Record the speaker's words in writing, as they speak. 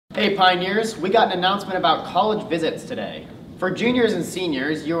Hey Pioneers, we got an announcement about college visits today. For juniors and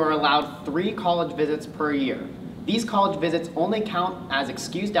seniors, you are allowed 3 college visits per year. These college visits only count as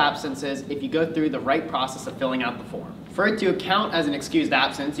excused absences if you go through the right process of filling out the form. For it to count as an excused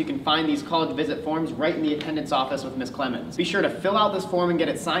absence, you can find these college visit forms right in the attendance office with Ms. Clemens. Be sure to fill out this form and get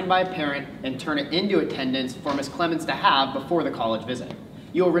it signed by a parent and turn it into attendance for Ms. Clemens to have before the college visit.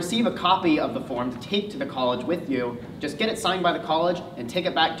 You will receive a copy of the form to take to the college with you. Just get it signed by the college and take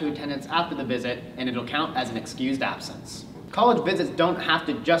it back to attendance after the visit, and it'll count as an excused absence. College visits don't have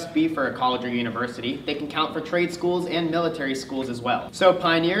to just be for a college or university. They can count for trade schools and military schools as well. So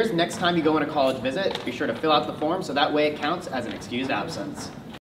Pioneers, next time you go on a college visit, be sure to fill out the form so that way it counts as an excused absence.